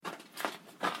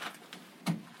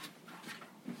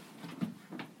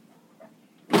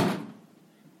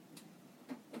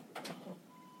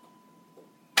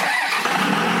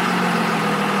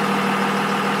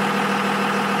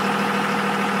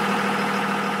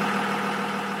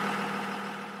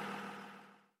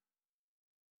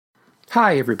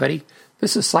Hi, everybody.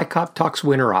 This is SciCop Talks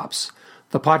Winter Ops,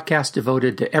 the podcast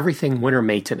devoted to everything winter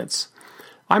maintenance.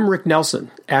 I'm Rick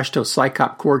Nelson, AASHTO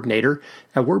SciCop Coordinator,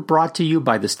 and we're brought to you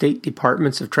by the State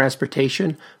Departments of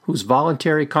Transportation, whose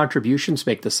voluntary contributions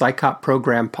make the SciCop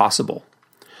program possible.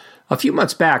 A few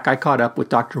months back, I caught up with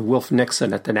Dr. Wilf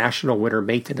Nixon at the National Winter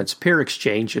Maintenance Peer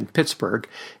Exchange in Pittsburgh,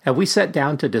 and we sat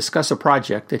down to discuss a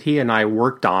project that he and I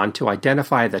worked on to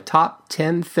identify the top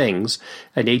 10 things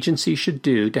an agency should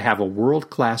do to have a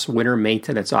world-class winter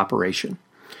maintenance operation.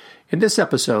 In this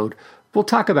episode, we'll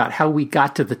talk about how we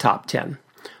got to the top 10.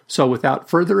 So without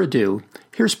further ado,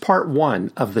 here's part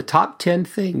 1 of the top 10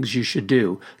 things you should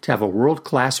do to have a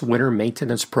world-class winter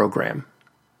maintenance program.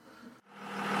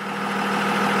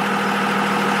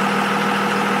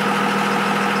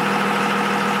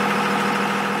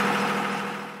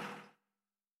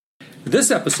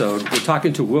 This episode, we're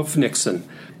talking to Wilf Nixon.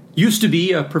 Used to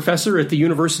be a professor at the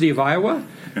University of Iowa,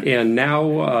 and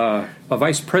now a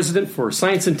vice president for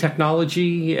science and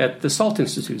technology at the Salk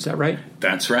Institute. Is that right?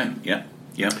 That's right, yeah.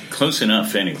 Close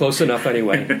enough anyway. Close enough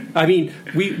anyway. I mean,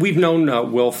 we've known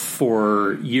Wilf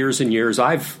for years and years.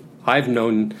 I've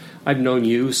known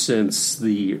you since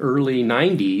the early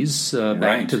 90s,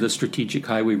 back to the Strategic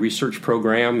Highway Research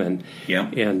Program and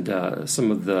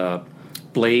some of the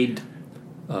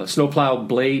snowplow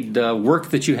blade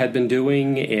work that you had been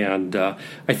doing, and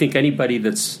I think anybody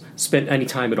that's spent any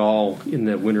time at all in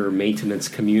the winter maintenance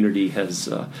community has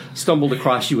stumbled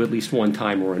across you at least one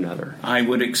time or another. I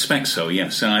would expect so,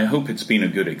 yes, and I hope it's been a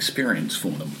good experience for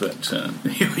them, but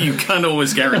you can't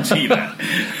always guarantee that.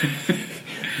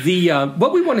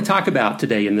 What we want to talk about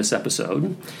today in this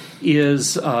episode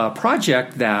is a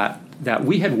project that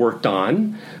we had worked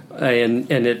on,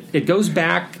 and it goes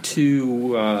back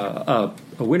to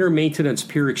a winter maintenance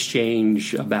peer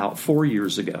exchange about 4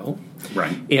 years ago.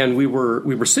 Right. And we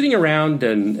were sitting around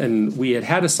and we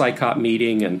had a SciCop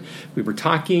meeting, and we were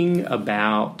talking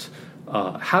about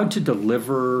how to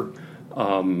deliver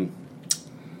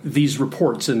these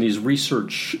reports and these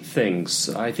research things.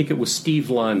 I think it was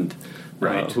Steve Lund,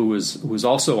 who was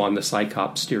also on the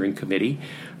SciCop steering committee,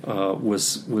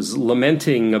 was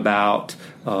lamenting about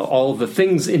all the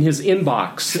things in his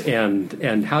inbox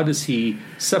and how does he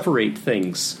separate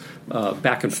things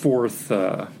back and forth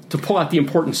to pull out the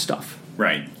important stuff.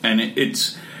 Right, and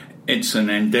it's an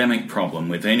endemic problem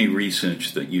with any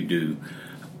research that you do.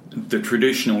 The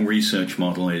traditional research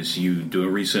model is you do a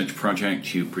research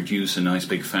project, you produce a nice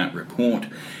big fat report,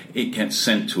 it gets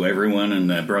sent to everyone and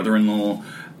their brother-in-law,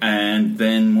 and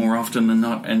then more often than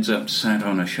not ends up sat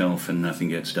on a shelf and nothing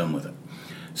gets done with it.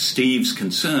 Steve's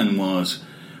concern was,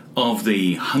 of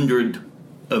the 100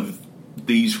 of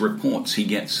these reports he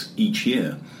gets each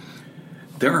year,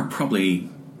 there are probably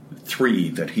 3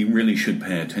 that he really should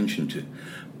pay attention to,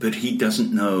 but he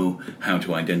doesn't know how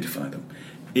to identify them.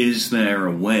 Is there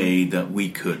a way that we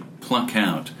could pluck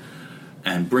out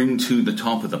and bring to the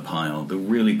top of the pile the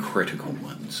really critical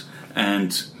ones?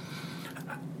 And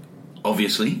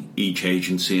obviously, each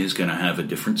agency is going to have a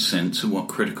different sense of what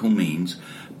critical means,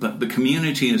 but the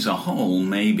community as a whole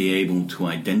may be able to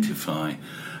identify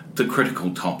the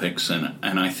critical topics, and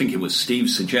I think it was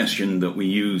Steve's suggestion that we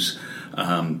use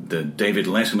the David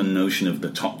Letterman notion of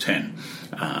the top 10.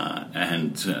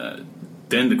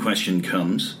 Then the question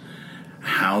comes,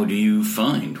 how do you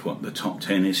find what the top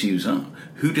 10 issues are?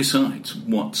 Who decides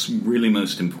what's really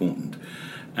most important?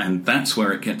 And that's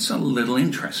where it gets a little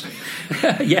interesting.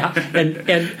 Yeah,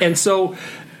 and so,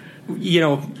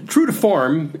 true to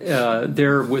form,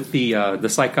 there with the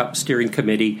SciCop steering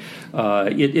committee,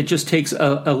 it just takes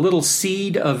a little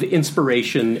seed of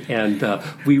inspiration, and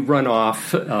we run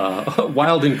off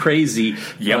wild and crazy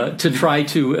to try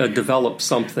to develop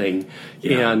something.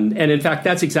 Yeah. And in fact,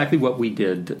 that's exactly what we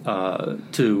did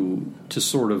to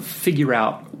sort of figure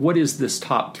out what is this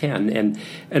top 10.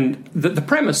 And the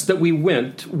premise that we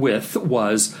went with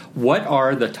was, what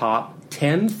are the top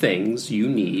 10 things you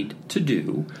need to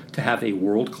do to have a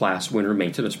world-class winter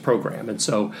maintenance program? And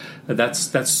so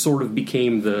that's sort of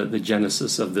became the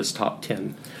genesis of this top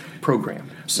 10 program.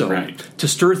 So to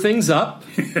stir things up,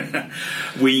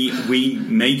 we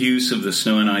made use of the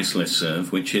Snow and Ice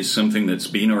Listserv, which is something that's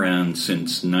been around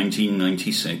since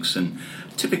 1996 and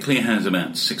typically has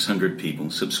about 600 people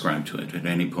subscribe to it at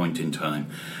any point in time,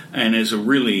 and is a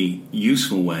really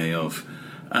useful way of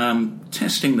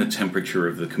testing the temperature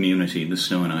of the community, the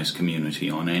snow and ice community,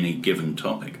 on any given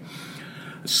topic.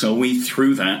 So we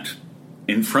threw that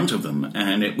in front of them,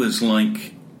 and it was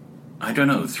like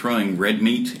throwing red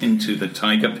meat into the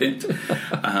tiger pit.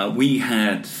 We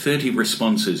had 30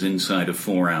 responses inside of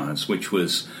 4 hours, which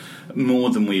was more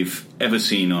than we've ever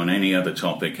seen on any other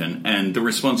topic, and the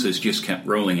responses just kept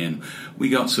rolling in. We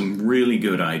got some really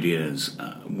good ideas.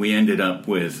 We ended up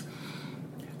with,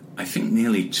 I think,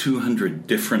 nearly 200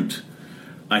 different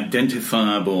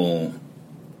identifiable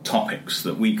topics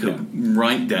that we could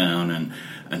write down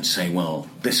and say, well,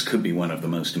 this could be one of the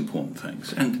most important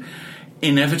things. And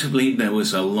inevitably, there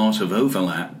was a lot of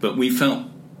overlap, but we felt,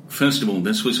 first of all,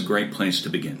 this was a great place to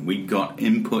begin. We got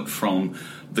input from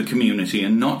the community,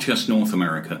 and not just North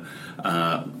America,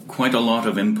 quite a lot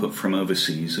of input from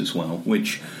overseas as well,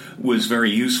 which was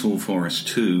very useful for us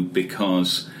too,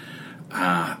 because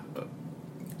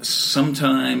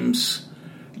sometimes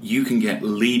you can get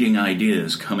leading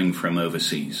ideas coming from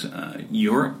overseas.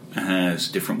 Europe has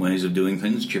different ways of doing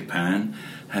things. Japan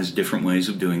has different ways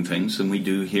of doing things than we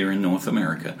do here in North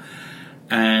America.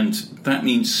 And that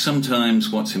means sometimes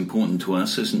what's important to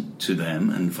us isn't to them,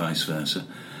 and vice versa.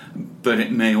 But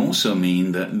it may also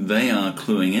mean that they are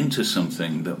cluing into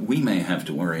something that we may have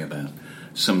to worry about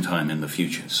sometime in the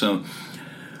future. So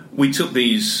we took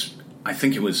these, I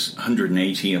think it was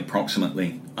 180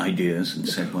 approximately, ideas, and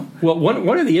said, well,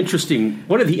 one of the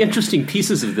interesting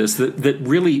pieces of this that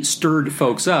really stirred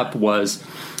folks up was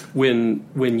when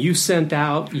you sent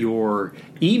out your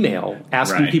email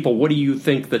asking people, what do you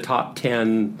think the top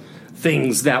 10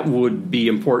 things that would be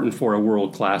important for a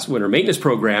world-class winter maintenance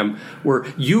program were,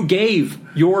 you gave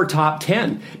your top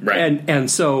 10. Right. And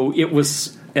so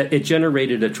it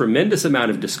generated a tremendous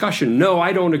amount of discussion. No,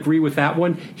 I don't agree with that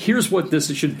one. Here's what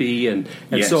this should be, and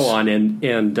so on. And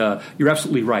you're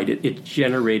absolutely right. It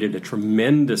generated a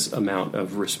tremendous amount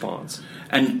of response.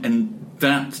 And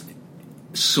that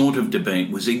sort of debate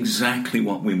was exactly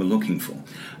what we were looking for.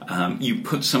 You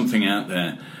put something out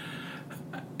there,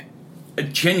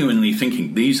 genuinely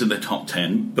thinking these are the top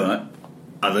 10, but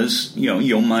others,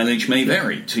 your mileage may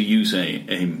vary, to use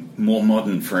a more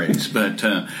modern phrase. But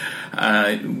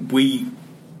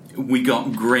we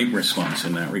got great response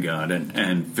in that regard,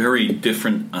 and very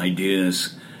different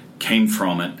ideas came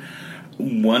from it.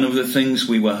 One of the things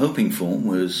we were hoping for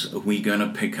was, are we going to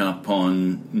pick up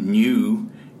on new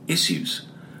issues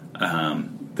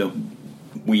that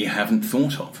we haven't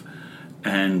thought of?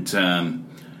 And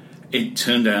it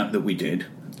turned out that we did.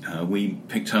 We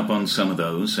picked up on some of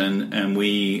those, and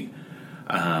we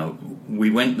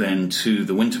went then to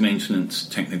the Winter Maintenance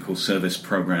Technical Service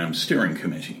Program Steering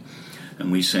Committee,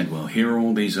 and we said, well, here are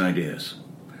all these ideas.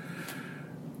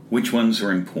 Which ones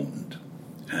are important?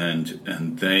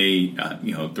 And they,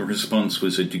 the response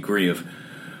was a degree of,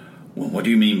 well, what do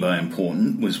you mean by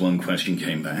important, was one question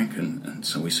came back. And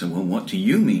so we said, well, what do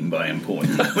you mean by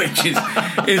important? Which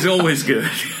is always good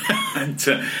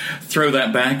to throw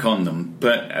that back on them.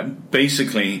 But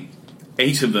basically,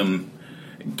 8 of them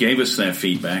gave us their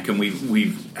feedback, and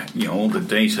we've all the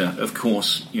data, of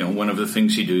course, one of the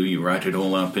things you do, you write it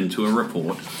all up into a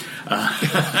report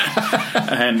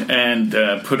and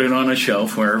put it on a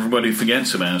shelf where everybody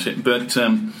forgets about it. But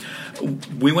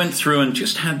we went through and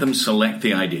just had them select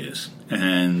the ideas,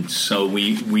 and so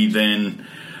we then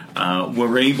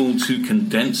were able to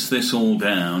condense this all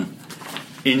down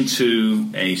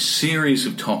into a series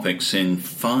of topics in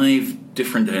 5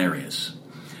 different areas.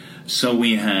 So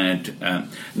we had,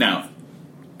 now,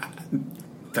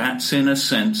 that's in a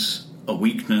sense a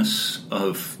weakness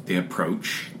of the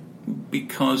approach,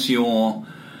 because you're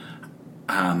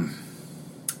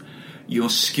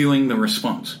skewing the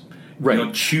response. Right.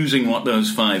 You're choosing what those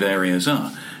 5 areas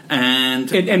are. And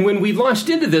when we launched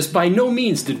into this, by no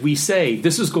means did we say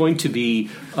this is going to be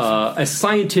a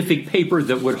scientific paper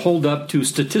that would hold up to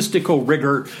statistical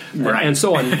rigor and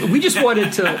so on. We just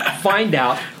wanted to find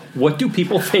out, what do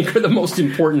people think are the most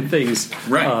important things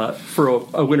for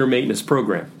a winter maintenance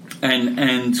program?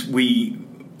 And we,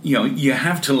 you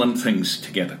have to lump things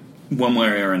together one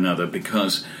way or another,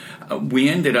 because we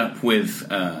ended up with,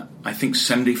 I think,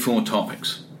 74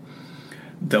 topics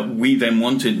that we then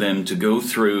wanted them to go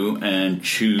through and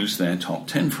choose their top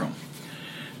 10 from.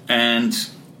 And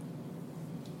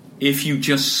if you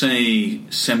just say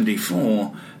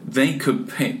 74, they could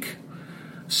pick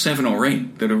 7 or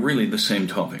 8 that are really the same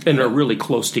topic. And are really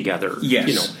close together.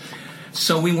 Yes.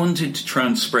 So we wanted to try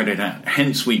and spread it out.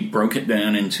 Hence, we broke it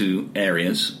down into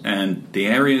areas. And the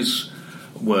areas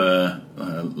were,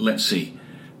 let's see,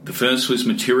 the first was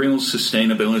materials,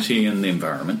 sustainability, and the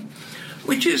environment,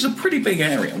 which is a pretty big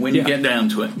area when you get down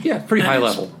to it. Yeah, pretty high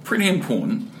level. Pretty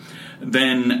important.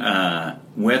 Then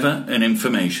weather and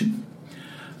information,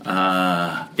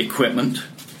 equipment,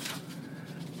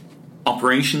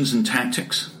 operations and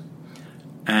tactics,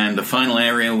 And the final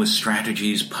area was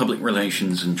strategies, public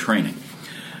relations, and training.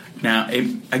 Now,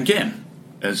 again,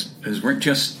 as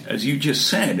you just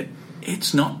said,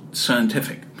 it's not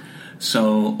scientific.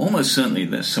 So almost certainly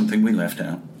there's something we left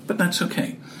out, but that's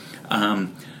okay.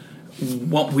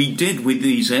 What we did with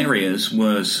these areas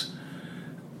was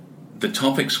the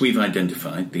topics we've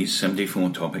identified, these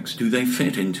 74 topics, do they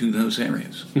fit into those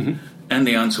areas? Mm-hmm. And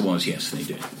the answer was yes, they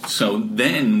did. So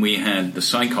then we had the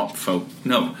PsyCop folk.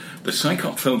 No, the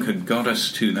PsyCop folk had got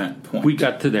us to that point. We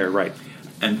got to there, right.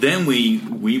 And then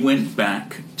we went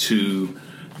back to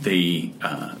the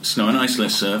Snow and Ice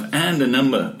listserv and a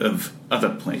number of other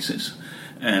places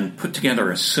and put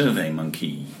together a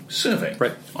SurveyMonkey survey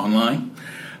online,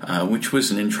 which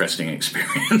was an interesting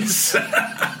experience.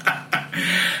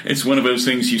 It's one of those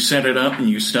things, you set it up and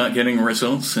you start getting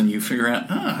results and you figure out,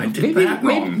 I did that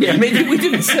wrong. Maybe we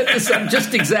didn't set this up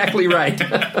just exactly right.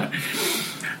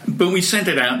 But we sent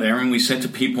it out there and we said to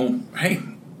people, hey,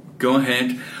 go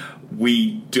ahead.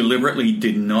 We deliberately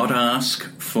did not ask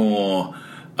for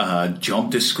job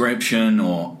description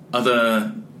or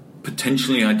other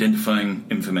potentially identifying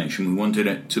information. We wanted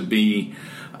it to be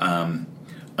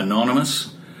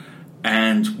anonymous.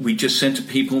 And we just said to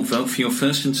people, vote for your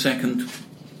first and second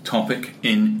topic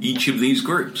in each of these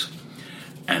groups.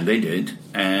 And they did.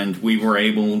 And we were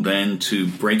able then to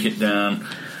break it down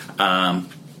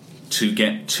to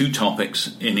get 2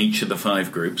 topics in each of the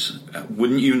 5 groups.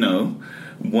 Wouldn't you know,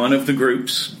 one of the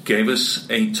groups gave us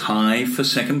a tie for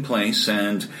second place,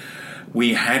 and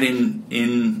we had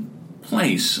in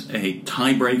place a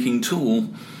tie-breaking tool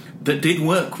that did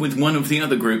work with one of the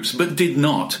other groups, but did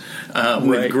not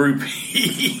with Group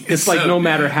E. It's like no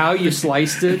matter how you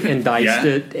sliced it and diced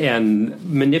it and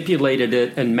manipulated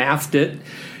it and mathed it,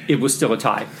 it was still a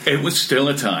tie. It was still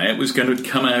a tie. It was going to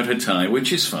come out a tie,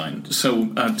 which is fine. So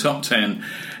top 10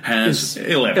 has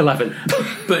 11.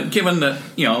 But given that,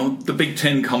 the Big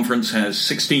Ten Conference has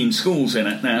 16 schools in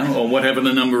it now, or whatever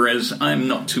the number is, I'm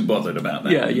not too bothered about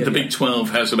that. The Big 12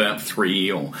 has about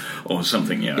 3 or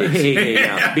something. Hey,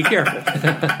 now, be careful.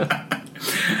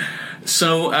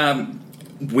 So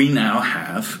we now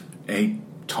have a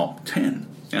top 10,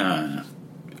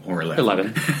 or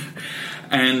 11.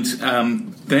 And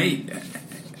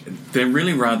they're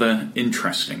really rather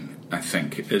interesting, I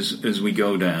think, as we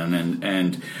go down.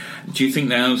 And do you think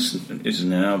now is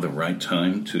the right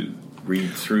time to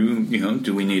read through?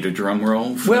 Do we need a drum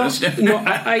roll for this? Well,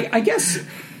 I guess.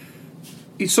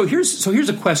 So here's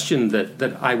a question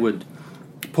that I would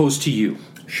pose to you.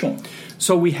 Sure.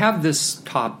 So we have this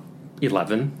top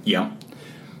 11. Yeah.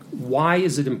 Why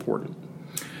is it important?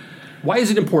 Why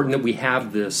is it important that we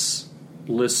have this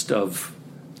list of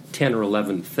 10 or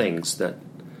 11 things that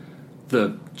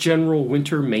the general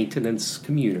winter maintenance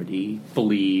community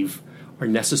believe are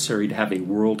necessary to have a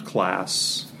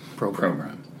world-class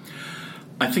program?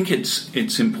 I think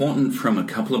it's important from a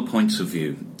couple of points of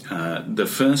view. The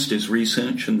first is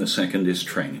research and the second is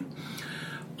training.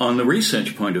 On the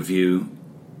research point of view,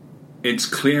 it's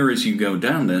clear as you go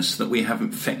down this that we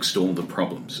haven't fixed all the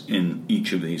problems in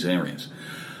each of these areas.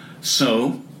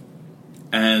 So,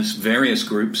 as various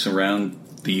groups around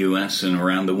the US and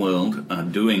around the world are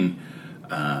doing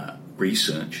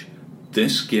research,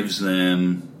 this gives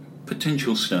them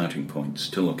potential starting points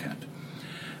to look at.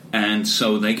 And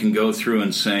so they can go through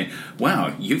and say,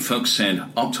 wow, you folks said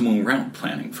optimal route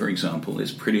planning, for example,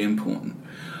 is pretty important.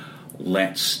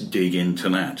 Let's dig into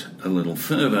that a little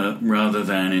further rather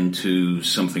than into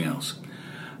something else.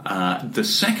 The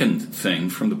second thing,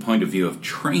 from the point of view of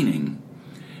training,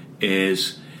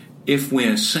 is if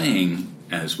we're saying,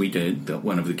 as we did, that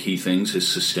one of the key things is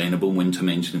sustainable winter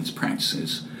maintenance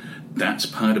practices, that's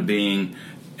part of being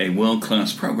a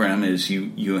world-class program, is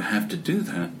you have to do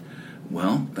that.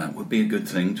 Well, that would be a good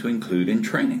thing to include in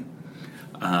training.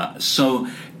 So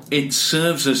it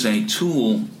serves as a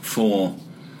tool for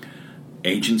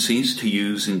agencies to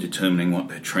use in determining what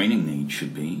their training needs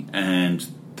should be, and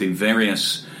the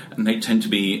various, and they tend to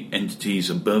be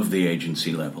entities above the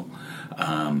agency level,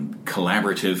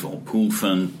 collaborative or pool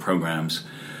fund programs,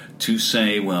 to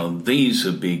say, well, these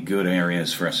would be good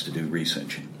areas for us to do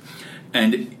research in.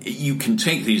 And you can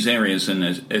take these areas, and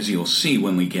as you'll see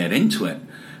when we get into it,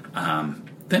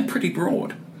 they're pretty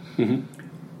broad.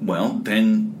 Mm-hmm. Well,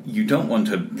 then you don't want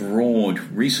a broad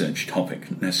research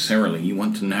topic necessarily. You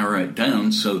want to narrow it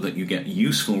down so that you get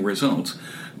useful results.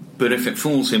 But if it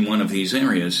falls in one of these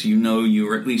areas,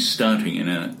 you're at least starting in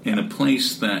a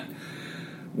place that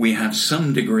we have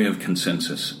some degree of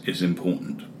consensus is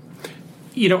important.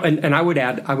 And I would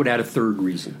add a third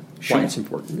reason why it's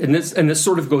important. And this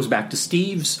sort of goes back to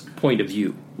Steve's point of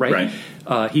view, right?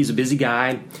 He's a busy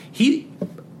guy.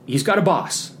 he's got a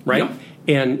boss, right? Yep.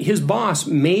 And his boss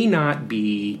may not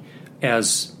be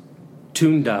as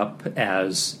tuned up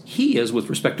as he is with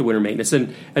respect to winter maintenance.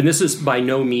 And this is by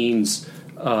no means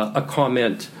a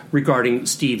comment regarding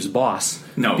Steve's boss.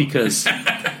 No. Because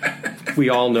we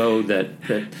all know that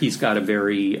he's got a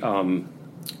very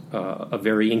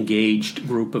engaged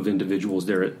group of individuals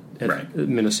there at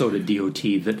Minnesota DOT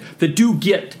that do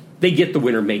get the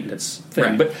winter maintenance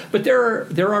thing. Right. But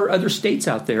there are other states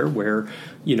out there where,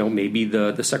 maybe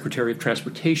the Secretary of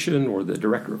Transportation or the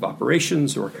Director of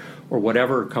Operations or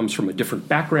whatever comes from a different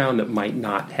background that might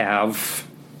not have,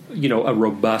 a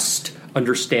robust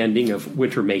understanding of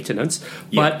winter maintenance.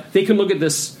 Yeah. But they can look at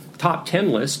this top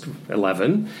 10 list,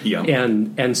 11,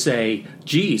 and say,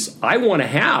 geez, I want to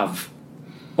have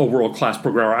a world-class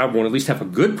program, or I want to at least have a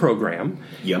good program,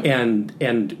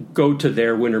 and go to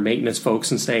their winter maintenance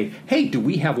folks and say, hey, do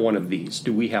we have one of these?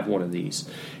 Do we have one of these?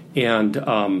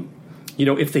 And,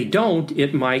 if they don't,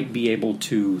 it might be able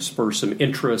to spur some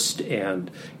interest and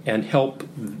help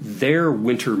their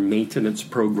winter maintenance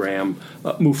program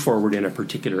move forward in a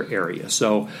particular area.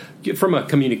 So from a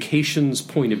communications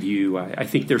point of view, I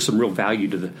think there's some real value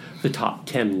to the top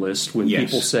 10 list when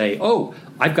people say, oh,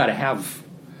 I've got to have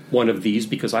one of these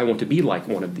because I want to be like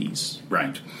one of these.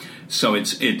 Right. So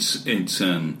it's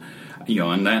and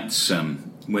that's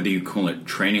whether you call it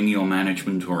training your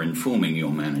management or informing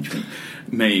your management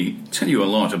may tell you a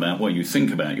lot about what you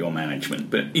think about your management.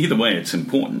 But either way, it's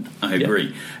important. I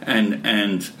agree.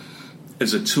 And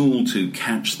as a tool to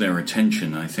catch their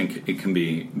attention, I think it can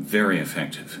be very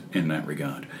effective in that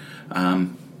regard.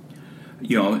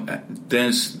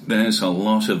 There's a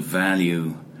lot of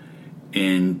value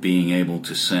in being able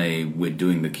to say we're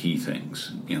doing the key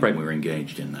things. We're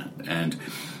engaged in that. And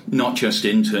not just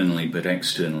internally, but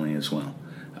externally as well.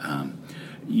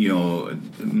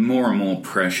 More and more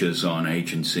pressures on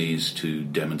agencies to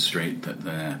demonstrate that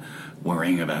they're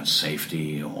worrying about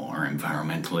safety or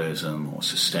environmentalism or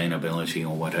sustainability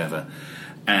or whatever.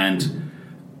 And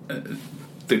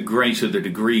the greater the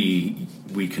degree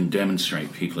we can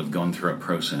demonstrate people have gone through a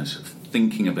process of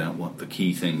thinking about what the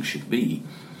key things should be,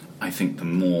 I think the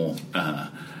more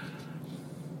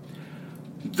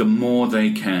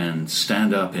they can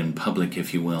stand up in public,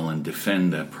 if you will, and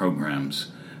defend their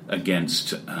programs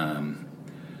against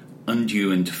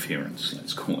undue interference,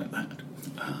 let's call it that.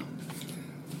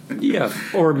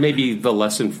 Or maybe the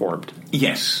less informed.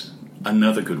 Yes,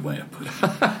 another good way of putting it.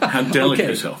 How delicate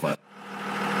yourself up.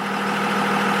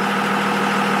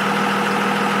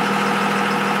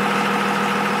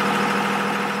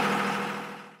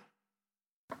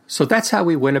 So that's how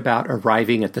we went about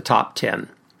arriving at the top 10.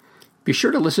 Be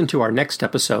sure to listen to our next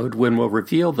episode when we'll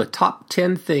reveal the top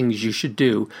 10 things you should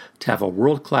do to have a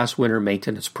world-class winter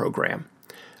maintenance program.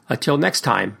 Until next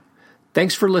time,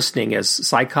 thanks for listening as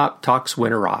SciCopp Talks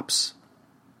Winter Ops.